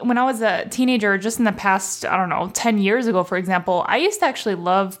When I was a teenager, just in the past, 10 years ago, for example, I used to actually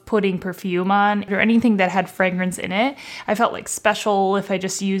love putting perfume on or anything that had fragrance in it. I felt like special if I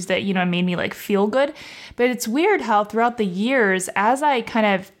just used it, it made me like feel good. But it's weird how throughout the years, as I kind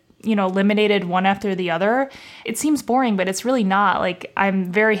of eliminated one after the other, it seems boring, but it's really not. Like,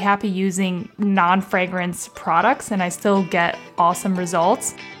 I'm very happy using non-fragrance products and I still get awesome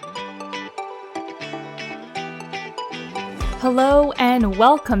results. Hello and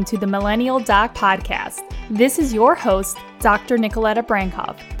welcome to the Millennial Doc Podcast. This is your host, Dr. Nicoletta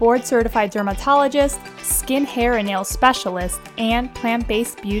Brankoff, board-certified dermatologist, skin, hair, and nail specialist, and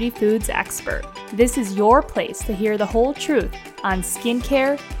plant-based beauty foods expert. This is your place to hear the whole truth on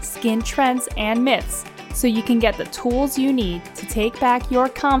skincare, skin trends, and myths, so you can get the tools you need to take back your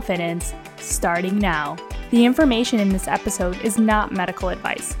confidence starting now. The information in this episode is not medical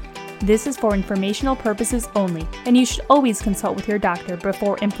advice. This is for informational purposes only, and you should always consult with your doctor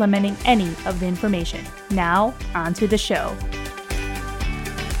before implementing any of the information. Now, on to the show.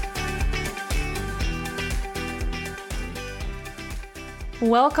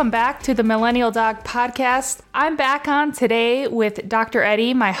 Welcome back to the Millennial Doc Podcast. I'm back on today with Dr.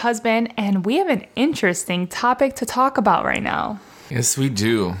 Eddie, my husband, and we have an interesting topic to talk about right now. Yes, we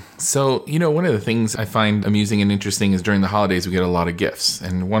do. So, one of the things I find amusing and interesting is during the holidays, we get a lot of gifts.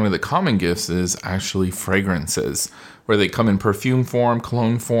 And one of the common gifts is actually fragrances, where they come in perfume form,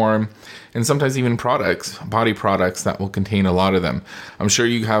 cologne form, and sometimes even products, body products that will contain a lot of them. I'm sure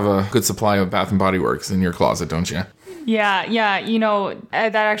you have a good supply of Bath & Body Works in your closet, don't you? Yeah.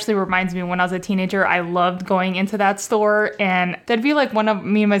 That actually reminds me, when I was a teenager, I loved going into that store, and that'd be like one of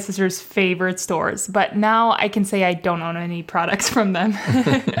me and my sister's favorite stores. But now I can say I don't own any products from them.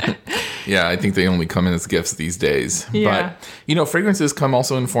 Yeah, I think they only come in as gifts these days. Yeah. But, fragrances come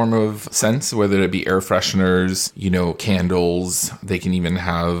also in form of scents, whether it be air fresheners, candles. They can even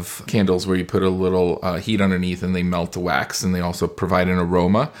have candles where you put a little heat underneath and they melt the wax, and they also provide an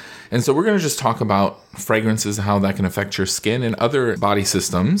aroma. And so we're going to just talk about fragrances, how that can affect your skin and other body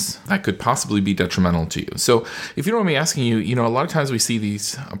systems that could possibly be detrimental to you. So if you don't mind me asking you, a lot of times we see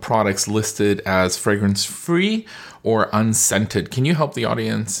these products listed as fragrance-free or unscented. Can you help the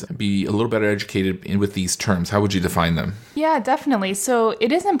audience be a little better educated with these terms? How would you define them? Yeah, definitely. So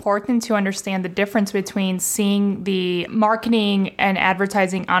it is important to understand the difference between seeing the marketing and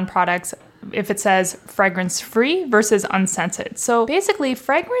advertising on products if it says fragrance-free versus unscented. So basically,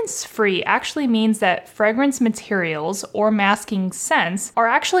 fragrance-free actually means that fragrance materials or masking scents are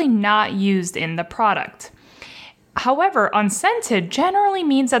actually not used in the product. However, unscented generally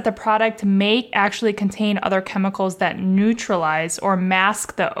means that the product may actually contain other chemicals that neutralize or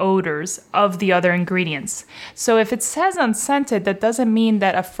mask the odors of the other ingredients. So if it says unscented, that doesn't mean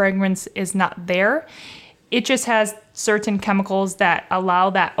that a fragrance is not there. It just has certain chemicals that allow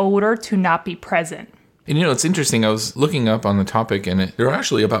that odor to not be present. And it's interesting, I was looking up on the topic, and there are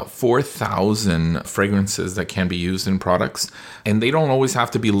actually about 4,000 fragrances that can be used in products, and they don't always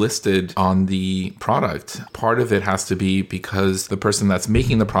have to be listed on the product. Part of it has to be because the person that's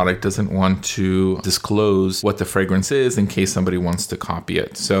making the product doesn't want to disclose what the fragrance is in case somebody wants to copy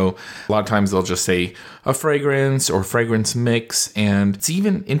it. So a lot of times they'll just say a fragrance or fragrance mix, and it's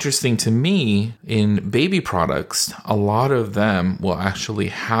even interesting to me in baby products, a lot of them will actually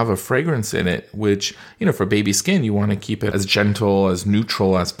have a fragrance in it, which for baby skin, you want to keep it as gentle, as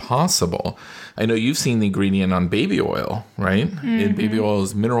neutral as possible. I know you've seen the ingredient on baby oil, right? Mm-hmm. Baby oil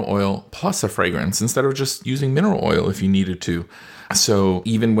is mineral oil plus a fragrance instead of just using mineral oil if you needed to. So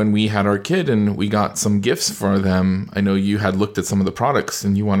even when we had our kid and we got some gifts for them, I know you had looked at some of the products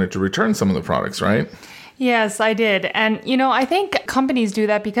and you wanted to return some of the products, right? Yes, I did. And, I think companies do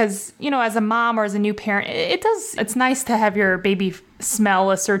that because, as a mom or as a new parent, it's nice to have your baby smell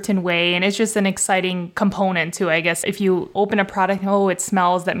a certain way. And it's just an exciting component too, I guess. If you open a product, it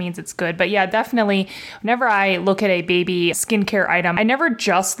smells, that means it's good. But yeah, definitely, whenever I look at a baby skincare item, I never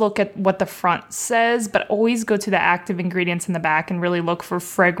just look at what the front says, but always go to the active ingredients in the back and really look for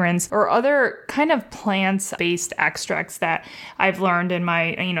fragrance or other kind of plants-based extracts that I've learned in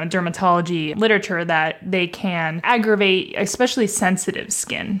my, dermatology literature that they can aggravate, especially sensitive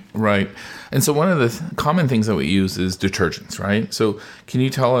skin. Right. And so one of the common things that we use is detergents, right? So can you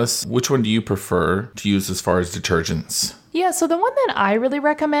tell us which one do you prefer to use as far as detergents? Yeah, so the one that I really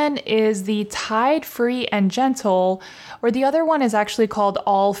recommend is the Tide Free and Gentle, or the other one is actually called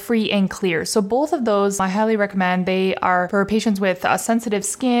All Free and Clear. So both of those I highly recommend. They are for patients with sensitive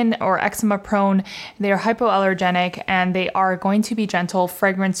skin or eczema prone. They are hypoallergenic and they are going to be gentle,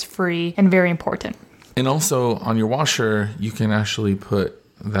 fragrance free, and very important. And also on your washer, you can actually put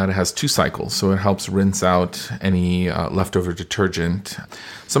that it has 2 cycles. So it helps rinse out any leftover detergent.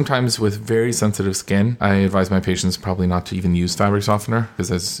 Sometimes with very sensitive skin, I advise my patients probably not to even use fabric softener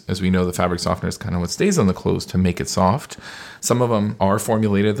because as we know, the fabric softener is kind of what stays on the clothes to make it soft. Some of them are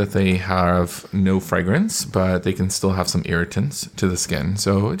formulated that they have no fragrance, but they can still have some irritants to the skin.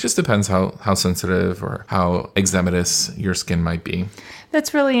 So it just depends how sensitive or how eczematous your skin might be.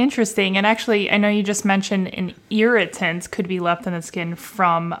 That's really interesting. And actually, I know you just mentioned an irritant could be left on the skin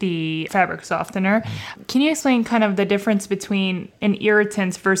from the fabric softener. Can you explain kind of the difference between an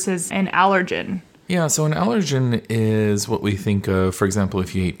irritant versus an allergen? Yeah, so an allergen is what we think of, for example,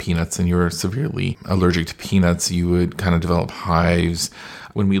 if you ate peanuts and you're severely allergic to peanuts, you would kind of develop hives.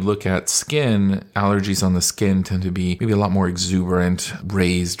 When we look at skin, allergies on the skin tend to be maybe a lot more exuberant,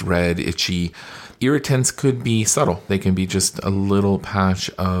 raised, red, itchy. Irritants could be subtle. They can be just a little patch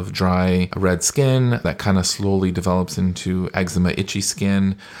of dry red skin that kind of slowly develops into eczema, itchy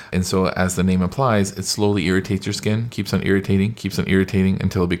skin. And so as the name implies, it slowly irritates your skin, keeps on irritating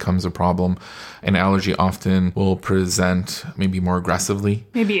until it becomes a problem. An allergy often will present maybe more aggressively.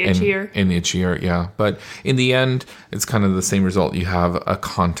 Maybe itchier. And itchier, yeah. But in the end, it's kind of the same result. You have a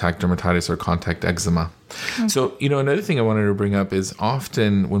contact dermatitis or contact eczema. Okay. So, another thing I wanted to bring up is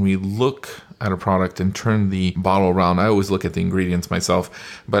often when we look at a product and turn the bottle around, I always look at the ingredients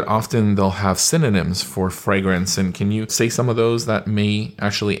myself, but often they'll have synonyms for fragrance. And can you say some of those that may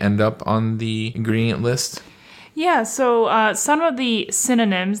actually end up on the ingredient list? Yeah, so some of the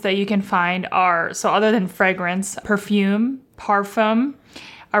synonyms that you can find are, so other than fragrance, perfume, parfum,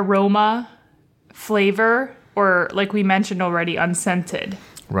 aroma, flavor, or like we mentioned already, unscented.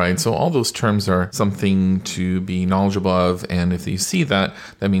 Right. So all those terms are something to be knowledgeable of. And if you see that,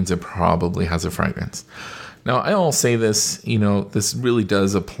 that means it probably has a fragrance. Now, I'll say this, this really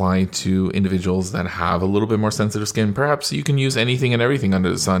does apply to individuals that have a little bit more sensitive skin. Perhaps you can use anything and everything under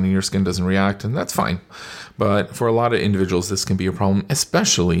the sun and your skin doesn't react, and that's fine. But for a lot of individuals, this can be a problem,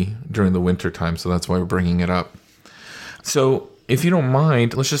 especially during the winter time. So that's why we're bringing it up. So if you don't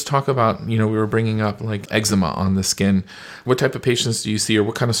mind, let's just talk about, we were bringing up like eczema on the skin. What type of patients do you see or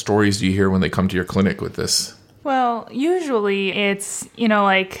what kind of stories do you hear when they come to your clinic with this? Well, usually it's,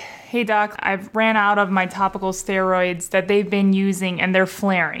 like, hey doc, I've ran out of my topical steroids that they've been using and they're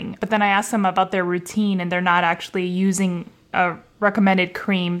flaring. But then I ask them about their routine and they're not actually using a recommended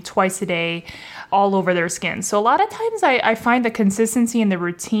cream twice a day all over their skin. So a lot of times I find the consistency in the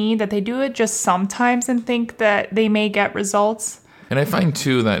routine that they do it just sometimes and think that they may get results. And I find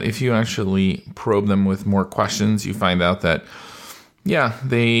too that if you actually probe them with more questions, you find out that yeah,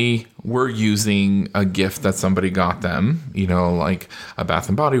 they were using a gift that somebody got them, like a Bath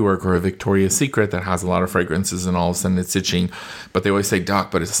and Body Works or a Victoria's Secret that has a lot of fragrances and all of a sudden it's itching. But they always say, doc,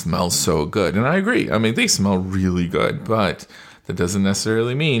 but it smells so good. And I agree. I mean, they smell really good, but that doesn't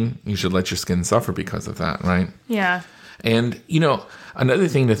necessarily mean you should let your skin suffer because of that, right? Yeah. And, another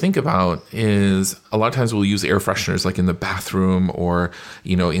thing to think about is a lot of times we'll use air fresheners like in the bathroom or,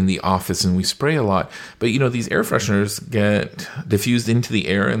 in the office and we spray a lot. But, these air fresheners get diffused into the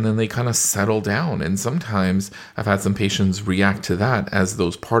air and then they kind of settle down. And sometimes I've had some patients react to that as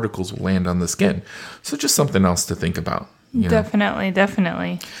those particles land on the skin. So just something else to think about.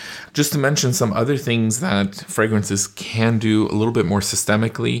 Definitely. Just to mention some other things that fragrances can do a little bit more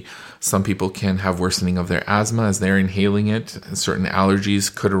systemically. Some people can have worsening of their asthma as they're inhaling it. Certain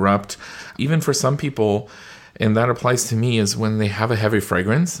allergies could erupt. Even for some people, and that applies to me, is when they have a heavy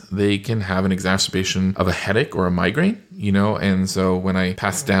fragrance, they can have an exacerbation of a headache or a migraine, and so when I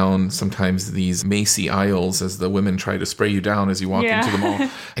pass down sometimes these Macy aisles as the women try to spray you down as you walk into the mall,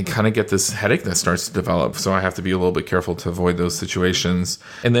 I kind of get this headache that starts to develop. So I have to be a little bit careful to avoid those situations.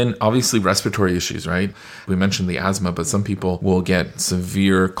 And then obviously respiratory issues, right? We mentioned the asthma, but some people will get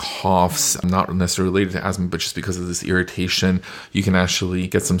severe coughs, not necessarily related to asthma, but just because of this irritation. You can actually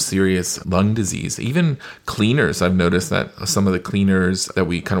get some serious lung disease. Even cleaners, I've noticed that some of the cleaners that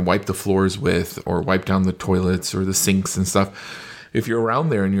we kind of wipe the floors with or wipe down the toilets or the sinks and stuff, if you're around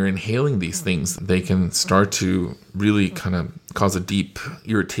there and you're inhaling these things, they can start to really kind of cause a deep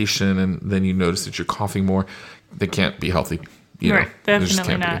irritation, and then you notice that you're coughing more. They can't be healthy. Right,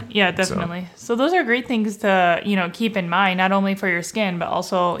 definitely not. Yeah, definitely. So those are great things to, keep in mind, not only for your skin, but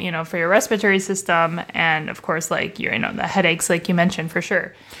also, for your respiratory system and, of course, like your, the headaches, like you mentioned, for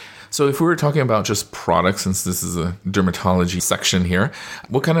sure. So if we were talking about just products, since this is a dermatology section here,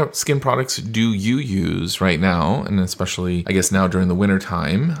 what kind of skin products do you use right now, and especially, I guess, now during the winter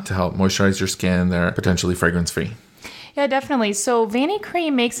time to help moisturize your skin that are potentially fragrance-free? Yeah, definitely. So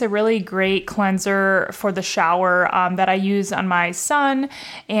Vanicream makes a really great cleanser for the shower that I use on my son,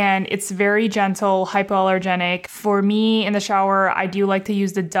 and it's very gentle, hypoallergenic. For me in the shower, I do like to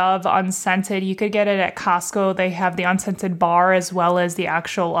use the Dove unscented. You could get it at Costco. They have the unscented bar as well as the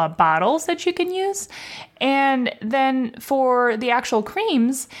actual bottles that you can use. And then for the actual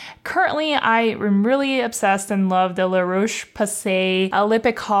creams, currently I am really obsessed and love the La Roche-Posay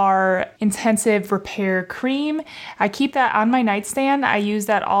Lipikar Intensive Repair Cream. I keep that on my nightstand. I use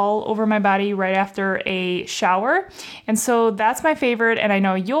that all over my body right after a shower. And so that's my favorite, and I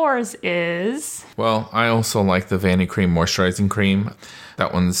know yours is... Well, I also like the Vanicream Moisturizing Cream.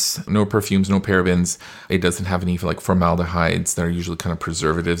 That one's no perfumes, no parabens. It doesn't have any like formaldehydes that are usually kind of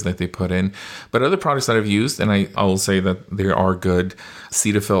preservatives that they put in. But other products that I've used, and I will say that they are good.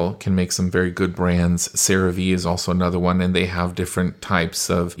 Cetaphil can make some very good brands. CeraVe is also another one, and they have different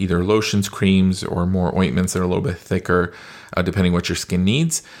types of either lotions, creams, or more ointments that are a little bit thicker, depending what your skin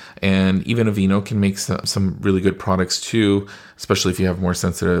needs. And even Aveeno can make some really good products too, especially if you have more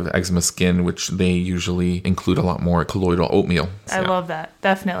sensitive eczema skin, which they usually include a lot more colloidal oatmeal. I love that.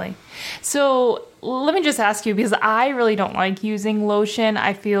 Definitely. So let me just ask you, because I really don't like using lotion.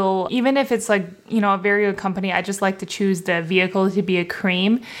 I feel even if it's like, a very good company, I just like to choose the vehicle to be a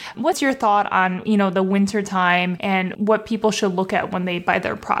cream. What's your thought on, the winter time and what people should look at when they buy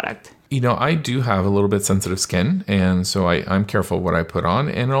their product? I do have a little bit sensitive skin, and so I'm careful what I put on.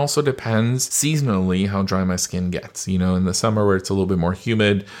 And it also depends seasonally how dry my skin gets. In the summer where it's a little bit more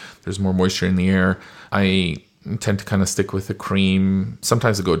humid, there's more moisture in the air, I tend to kind of stick with a cream.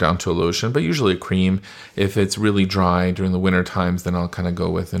 Sometimes I go down to a lotion, but usually a cream. If it's really dry during the winter times, then I'll kind of go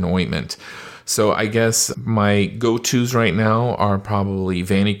with an ointment. So I guess my go-tos right now are probably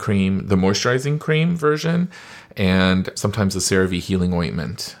Vanicream, the moisturizing cream version, and sometimes the CeraVe healing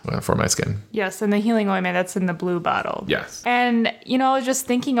ointment for my skin. Yes, and the healing ointment, that's in the blue bottle. Yes. And, I was just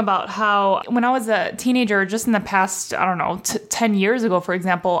thinking about how when I was a teenager, just in the past, 10 years ago, for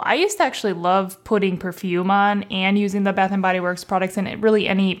example, I used to actually love putting perfume on and using the Bath & Body Works products, and really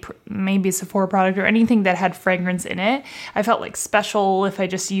maybe a Sephora product or anything that had fragrance in it. I felt like special if I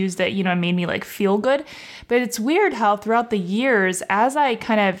just used it, it made me like feel good. But it's weird how throughout the years, as I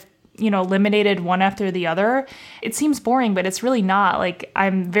kind of eliminated one after the other, it seems boring, but it's really not. Like,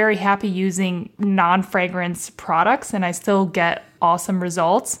 I'm very happy using non-fragrance products, and I still get awesome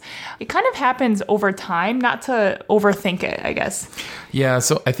results. It kind of happens over time, not to overthink it, I guess. Yeah,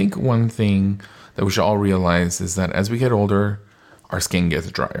 so I think one thing that we should all realize is that as we get older, our skin gets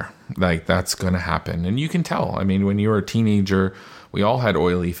drier. Like, that's going to happen. And you can tell. I mean, when you were a teenager, we all had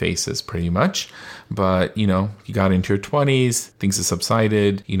oily faces pretty much. But, you got into your 20s, things have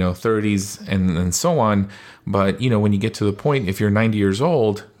subsided, 30s, and so on. But, when you get to the point, if you're 90 years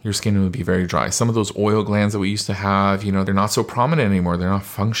old, your skin would be very dry. Some of those oil glands that we used to have, they're not so prominent anymore. They're not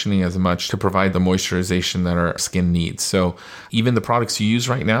functioning as much to provide the moisturization that our skin needs. So even the products you use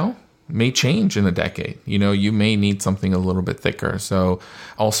right now may change in a decade. You may need something a little bit thicker. So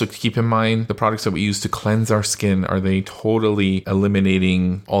also keep in mind the products that we use to cleanse our skin, are they totally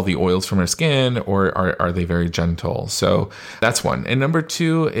eliminating all the oils from our skin, or are they very gentle? So that's one. And number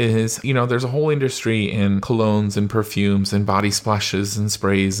two is, there's a whole industry in colognes and perfumes and body splashes and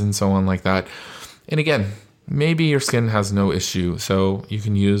sprays and so on like that. And again, maybe your skin has no issue, so you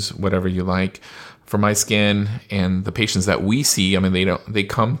can use whatever you like. For my skin and the patients that we see, they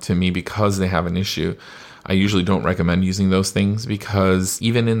come to me because they have an issue. I usually don't recommend using those things because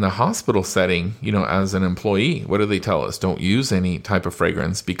even in the hospital setting, as an employee, what do they tell us? Don't use any type of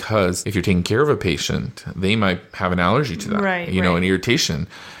fragrance, because if you're taking care of a patient, they might have an allergy to that, right. An irritation,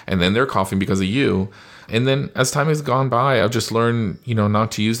 and then they're coughing because of you. And then as time has gone by, I've just learned,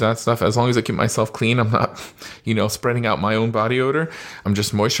 not to use that stuff. As long as I keep myself clean, I'm not, spreading out my own body odor. I'm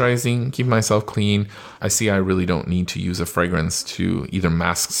just moisturizing, keeping myself clean. I see I really don't need to use a fragrance to either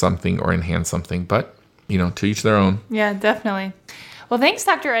mask something or enhance something. But, to each their own. Yeah, definitely. Well, thanks,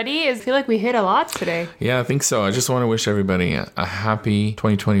 Dr. Eddie. I feel like we hit a lot today. Yeah, I think so. I just want to wish everybody a happy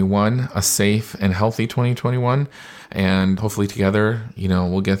 2021, a safe and healthy 2021. And hopefully together,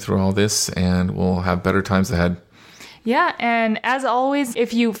 we'll get through all this and we'll have better times ahead. Yeah, and as always,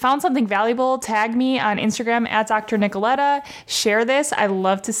 if you found something valuable, tag me on Instagram at Dr. Nicoletta. Share this. I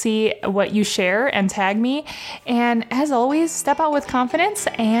love to see what you share and tag me. And as always, step out with confidence,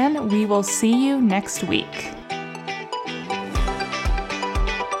 and we will see you next week.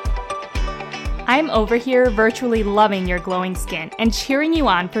 I'm over here virtually loving your glowing skin and cheering you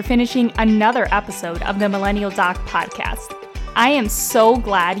on for finishing another episode of the Millennial Doc podcast. I am so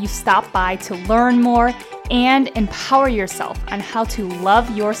glad you stopped by to learn more and empower yourself on how to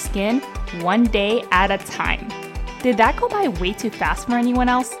love your skin one day at a time. Did that go by way too fast for anyone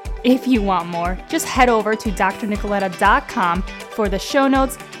else? If you want more, just head over to drnicoletta.com for the show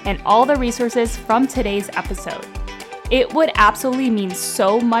notes and all the resources from today's episode. It would absolutely mean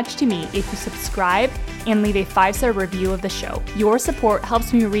so much to me if you subscribe and leave a 5-star review of the show. Your support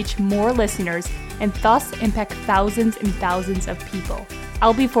helps me reach more listeners and thus impact thousands and thousands of people.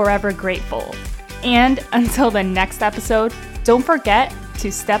 I'll be forever grateful. And until the next episode, don't forget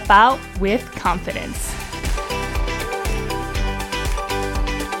to step out with confidence.